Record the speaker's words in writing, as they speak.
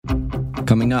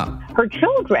Coming up, her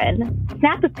children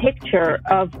snap a picture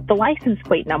of the license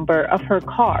plate number of her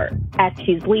car as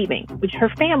she's leaving, which her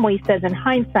family says in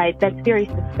hindsight, that's very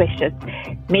suspicious.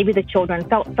 Maybe the children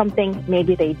felt something,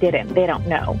 maybe they didn't. They don't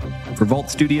know. For Vault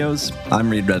Studios, I'm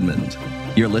Reed Redmond.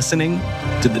 You're listening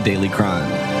to The Daily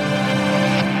Crime.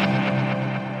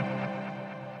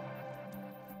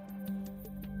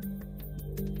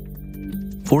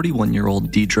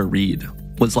 "41-year-old Deidre Reed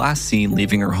was last seen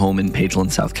leaving her home in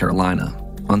Pageland, South Carolina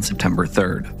on September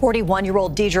 3rd.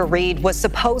 41-year-old Deidre Reed was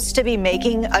supposed to be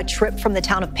making a trip from the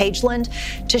town of Pageland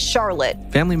to Charlotte.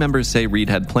 Family members say Reed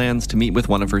had plans to meet with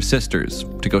one of her sisters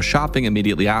to go shopping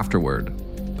immediately afterward,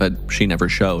 but she never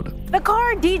showed. The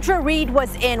car Deidre Reed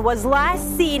was in was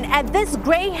last seen at this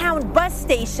Greyhound bus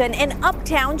station in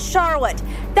uptown Charlotte.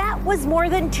 That was more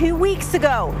than 2 weeks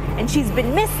ago, and she's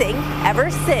been missing ever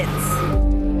since.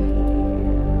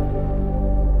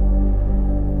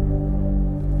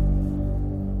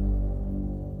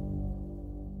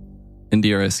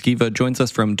 Indira Esquiva joins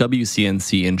us from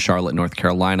WCNC in Charlotte, North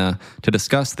Carolina, to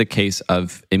discuss the case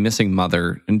of a missing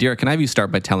mother. Indira, can I have you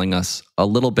start by telling us a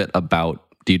little bit about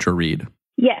Deidre Reed?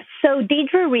 Yes. So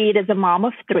Deidre Reed is a mom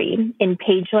of three in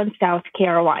Pageland, South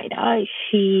Carolina.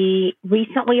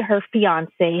 Her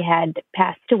fiance had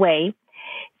passed away.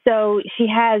 So she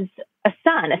has a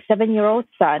son, a 7-year-old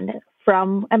son,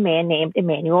 from a man named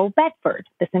Emmanuel Bedford.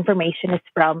 This information is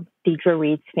from Deidre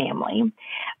Reed's family.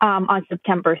 On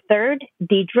September 3rd,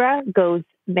 Deidre goes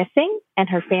missing, and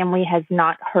her family has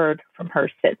not heard from her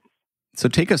since. So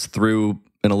take us through,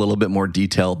 in a little bit more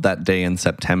detail, that day in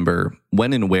September.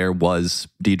 When and where was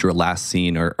Deidre last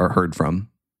seen or heard from?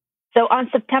 So on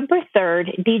September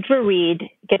 3rd, Deidre Reed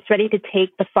gets ready to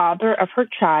take the father of her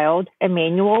child,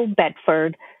 Emmanuel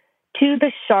Bedford, to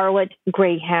the Charlotte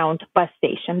Greyhound bus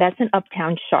station. That's in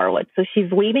uptown Charlotte. So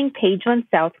she's leaving Pageland,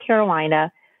 South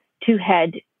Carolina, to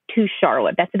head to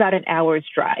Charlotte. That's about an hour's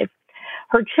drive.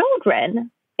 Her children,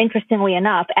 interestingly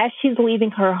enough, as she's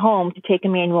leaving her home to take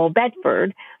Emmanuel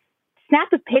Bedford, snap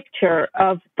a picture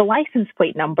of the license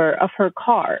plate number of her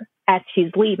car as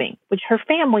she's leaving, which her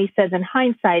family says in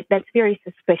hindsight, that's very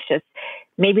suspicious.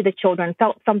 Maybe the children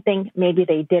felt something, maybe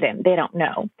they didn't. They don't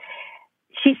know.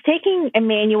 She's taking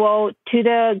Emmanuel to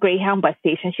the Greyhound bus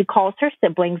station. She calls her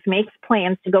siblings, makes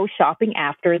plans to go shopping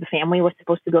after. The family was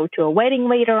supposed to go to a wedding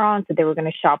later on, so they were going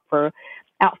to shop for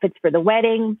outfits for the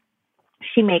wedding.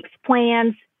 She makes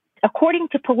plans. According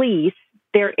to police,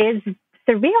 there is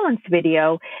surveillance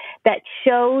video that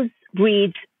shows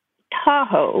Reed's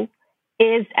Tahoe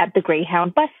is at the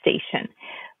Greyhound bus station.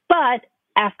 But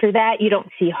after that, you don't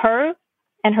see her,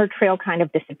 and her trail kind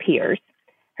of disappears.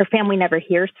 Her family never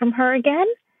hears from her again.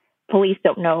 Police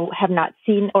have not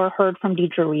seen or heard from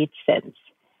Deidre Reed since.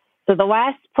 So the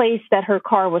last place that her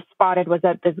car was spotted was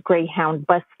at this Greyhound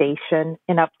bus station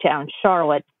in uptown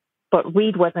Charlotte, but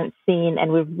Reed wasn't seen,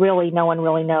 and no one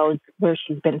really knows where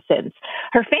she's been since.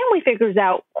 Her family figures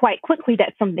out quite quickly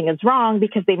that something is wrong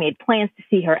because they made plans to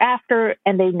see her after,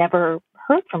 and they never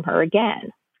heard from her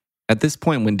again. At this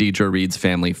point, when Deidre Reed's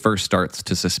family first starts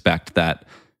to suspect that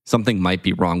something might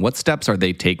be wrong, what steps are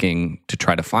they taking to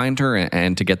try to find her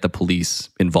and to get the police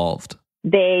involved?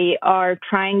 They are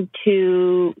trying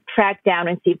to track down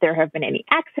and see if there have been any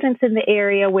accidents in the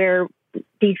area where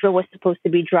Deidre was supposed to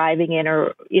be driving in,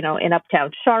 or, in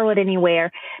uptown Charlotte anywhere.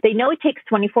 They know it takes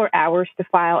 24 hours to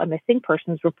file a missing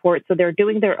persons report, so they're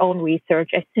doing their own research.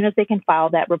 As soon as they can file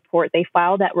that report, they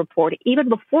file that report. Even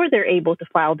before they're able to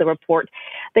file the report,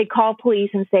 they call police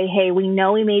and say, hey, we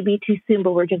know we may be too soon,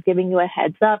 but we're just giving you a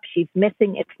heads up. She's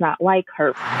missing. It's not like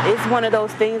her. It's one of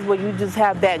those things where you just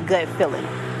have that gut feeling.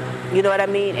 You know what I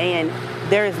mean? And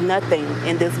there is nothing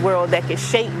in this world that can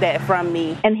shake that from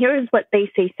me. And here's what they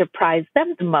say surprised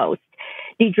them the most.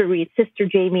 Deidre Reed's sister,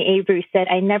 Jamie Avery, said,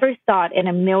 I never thought in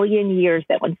a million years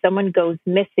that when someone goes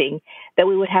missing, that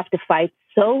we would have to fight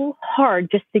so hard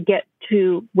just to get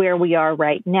to where we are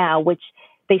right now, which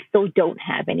they still don't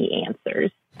have any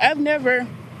answers. I've never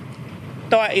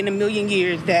thought in a million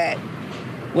years that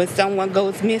when someone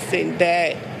goes missing,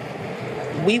 that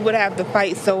we would have to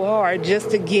fight so hard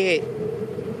just to get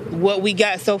what we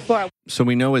got so far. So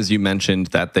we know, as you mentioned,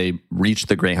 that they reached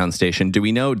the Greyhound station. Do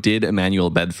we know, did Emmanuel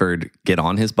Bedford get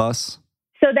on his bus?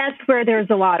 So that's where there's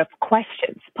a lot of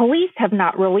questions. Police have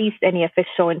not released any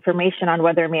official information on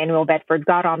whether Emmanuel Bedford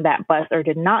got on that bus or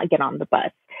did not get on the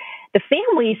bus. The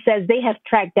family says they have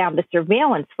tracked down the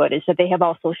surveillance footage that they have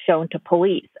also shown to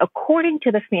police. According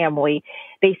to the family,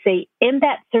 they say in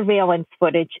that surveillance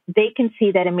footage, they can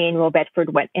see that Emmanuel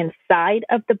Bedford went inside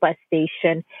of the bus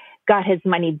station, got his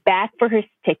money back for his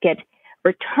ticket,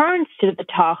 returns to the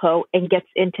Tahoe and gets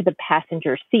into the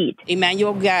passenger seat.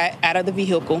 Emmanuel got out of the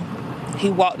vehicle. He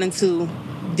walked into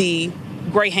the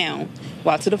Greyhound,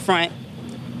 walked to the front.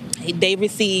 They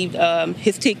received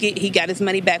his ticket. He got his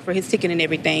money back for his ticket and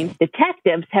everything.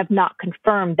 Detectives have not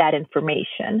confirmed that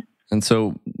information. And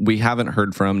so we haven't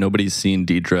heard from, nobody's seen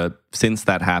Deidre since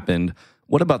that happened.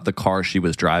 What about the car she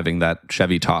was driving, that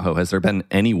Chevy Tahoe? Has there been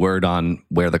any word on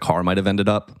where the car might have ended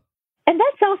up? And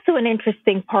that's also an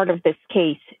interesting part of this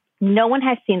case. No one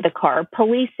has seen the car.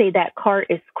 Police say that car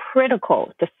is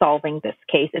critical to solving this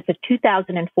case. It's a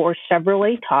 2004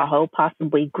 Chevrolet Tahoe,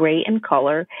 possibly gray in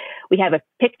color. We have a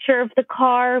picture of the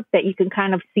car that you can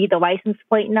kind of see the license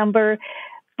plate number,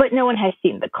 but no one has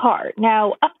seen the car.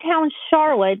 Now, Uptown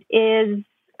Charlotte is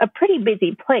a pretty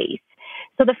busy place.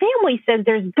 So the family says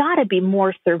there's got to be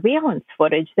more surveillance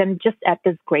footage than just at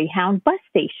this Greyhound bus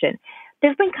station.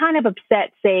 They've been kind of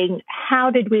upset saying,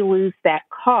 how did we lose that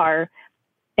car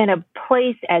in a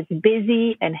place as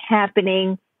busy and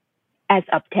happening as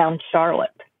Uptown Charlotte?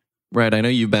 Right. I know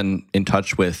you've been in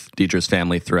touch with Deidre's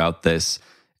family throughout this,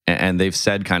 and they've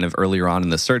said kind of earlier on in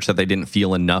the search that they didn't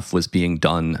feel enough was being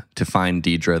done to find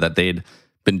Deidre, that they'd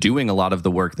been doing a lot of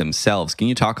the work themselves. Can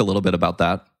you talk a little bit about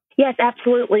that? Yes,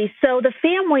 absolutely. So the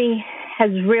family has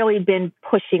really been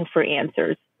pushing for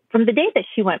answers. From the day that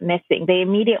she went missing, they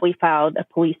immediately filed a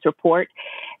police report.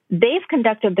 They've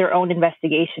conducted their own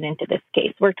investigation into this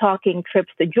case. We're talking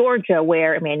trips to Georgia,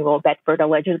 where Emmanuel Bedford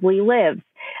allegedly lives.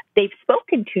 They've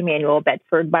spoken to Emmanuel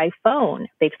Bedford by phone.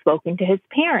 They've spoken to his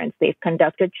parents. They've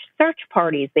conducted search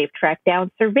parties. They've tracked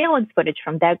down surveillance footage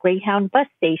from that Greyhound bus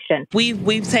station.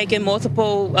 We've taken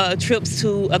multiple trips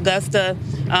to Augusta,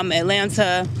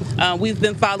 Atlanta. We've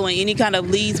been following any kind of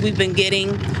leads we've been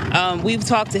getting. We've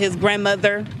talked to his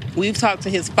grandmother. We've talked to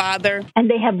his father. And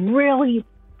they have really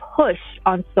pushed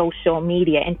on social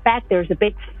media. In fact, there's a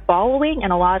big following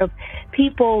and a lot of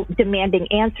people demanding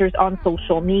answers on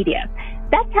social media.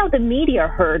 That's how the media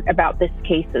heard about this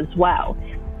case as well.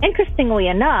 Interestingly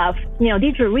enough,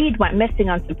 Deidre Reed went missing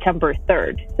on September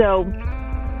 3rd. So,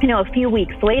 a few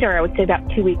weeks later, I would say about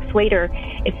 2 weeks later,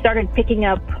 it started picking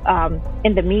up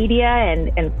in the media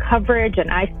and coverage.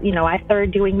 And I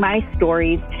started doing my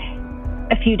stories.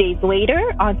 A few days later,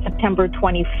 on September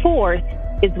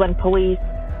 24th, is when police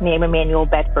named Emmanuel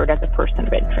Bedford as a person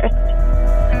of interest.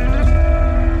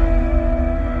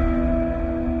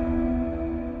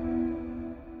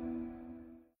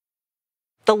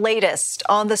 The latest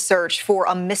on the search for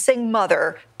a missing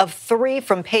mother of 3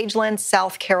 from Pageland,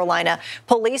 South Carolina.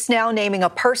 Police now naming a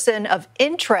person of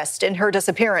interest in her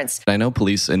disappearance. I know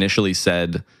police initially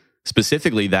said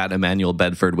specifically that Emmanuel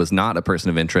Bedford was not a person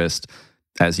of interest.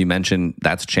 As you mentioned,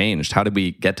 that's changed. How did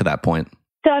we get to that point?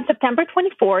 So on September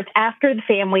 24th, after the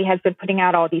family has been putting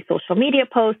out all these social media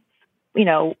posts,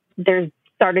 there's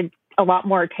started a lot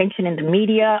more attention in the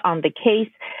media on the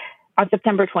case. On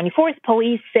September 24th,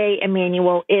 police say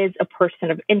Emmanuel is a person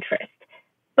of interest,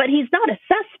 but he's not a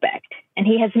suspect and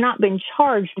he has not been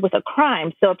charged with a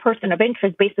crime. So a person of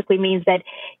interest basically means that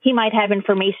he might have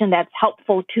information that's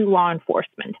helpful to law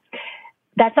enforcement.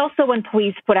 That's also when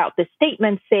police put out this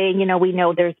statement saying, we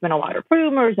know there's been a lot of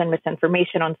rumors and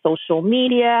misinformation on social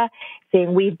media,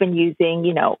 saying we've been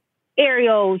using,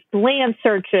 aerials, land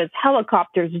searches,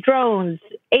 helicopters, drones,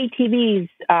 ATVs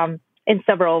in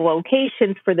several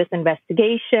locations for this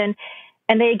investigation.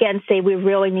 And they again say we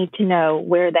really need to know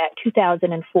where that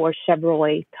 2004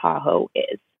 Chevrolet Tahoe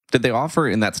is. Did they offer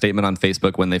in that statement on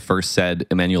Facebook when they first said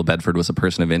Emmanuel Bedford was a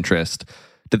person of interest,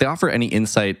 did they offer any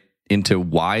insight into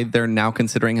why they're now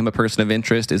considering him a person of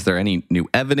interest? Is there any new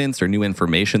evidence or new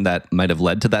information that might have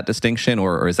led to that distinction,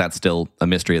 or is that still a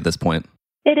mystery at this point?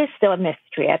 It is still a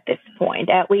mystery at this point.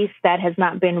 At least that has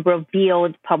not been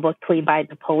revealed publicly by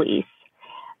the police.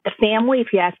 The family,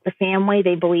 if you ask the family,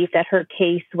 they believe that her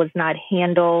case was not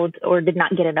handled or did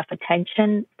not get enough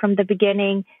attention from the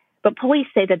beginning. But police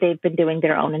say that they've been doing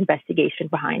their own investigation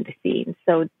behind the scenes.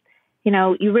 So,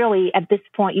 you really, at this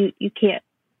point, you can't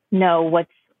know what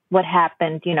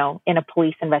happened, in a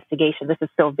police investigation. This is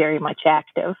still very much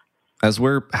active. As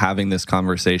we're having this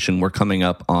conversation, we're coming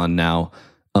up on now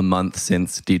a month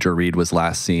since Deidre Reed was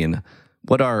last seen.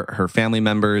 What are her family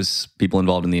members, people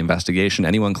involved in the investigation,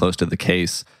 anyone close to the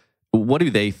case, what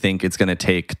do they think it's going to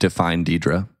take to find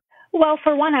Deidre? Well,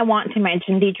 for one, I want to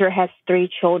mention Deidre has 3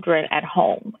 children at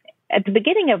home. At the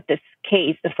beginning of this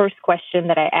case, the first question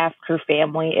that I asked her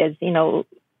family is,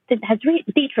 has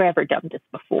Deidre ever done this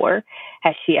before?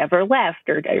 Has she ever left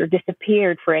or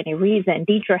disappeared for any reason?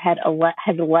 Deidre has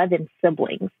 11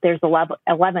 siblings. There's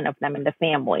 11 of them in the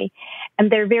family,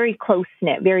 and they're very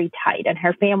close-knit, very tight. And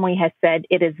her family has said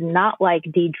it is not like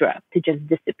Deidre to just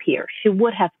disappear. She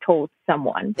would have told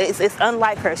someone. It's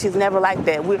unlike her. She's never like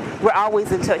that. We're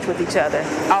always in touch with each other,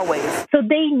 always. So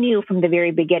they knew from the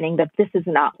very beginning that this is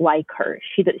not like her.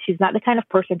 She's not the kind of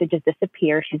person to just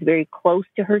disappear. She's very close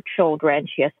to her children.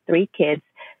 She has 3 kids,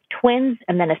 twins,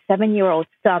 and then a 7-year-old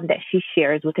son that she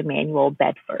shares with Emmanuel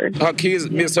Bedford. Her kids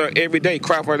miss her every day,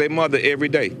 cry for their mother every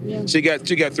day. Yeah. She got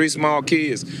 3 small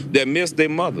kids that miss their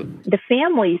mother. The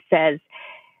family says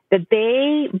that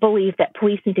they believe that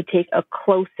police need to take a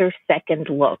closer second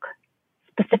look,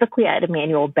 specifically at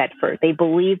Emmanuel Bedford. They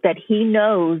believe that he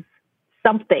knows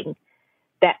something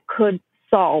that could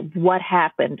solve what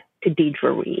happened to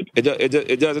Deidre Reed.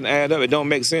 It doesn't add up. It don't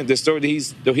make sense. The story that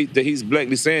he's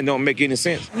blatantly saying don't make any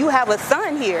sense. You have a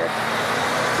son here.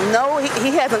 No,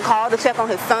 he hasn't called to check on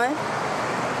his son.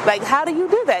 Like, how do you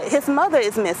do that? His mother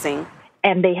is missing.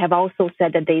 And they have also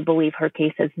said that they believe her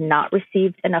case has not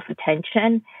received enough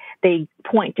attention. They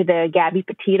point to the Gabby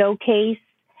Petito case,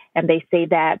 and they say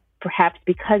that perhaps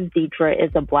because Deidre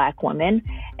is a Black woman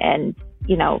and,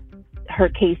 her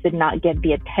case did not get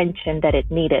the attention that it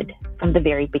needed from the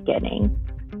very beginning.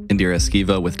 Indira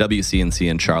Esquiva with WCNC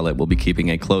in Charlotte will be keeping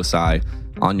a close eye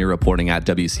on your reporting at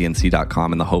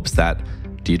WCNC.com in the hopes that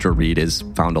Deidre Reed is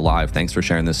found alive. Thanks for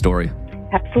sharing this story.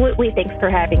 Absolutely. Thanks for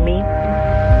having me.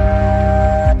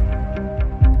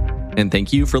 And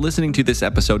thank you for listening to this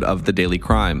episode of The Daily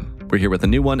Crime. We're here with a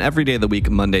new one every day of the week,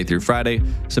 Monday through Friday,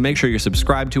 so make sure you're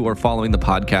subscribed to or following the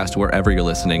podcast wherever you're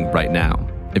listening right now.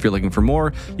 If you're looking for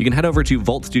more, you can head over to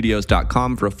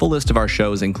VoltStudios.com for a full list of our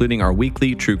shows, including our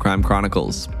weekly True Crime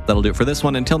Chronicles. That'll do it for this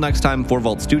one. Until next time, for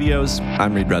Volt Studios,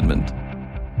 I'm Reed Redmond.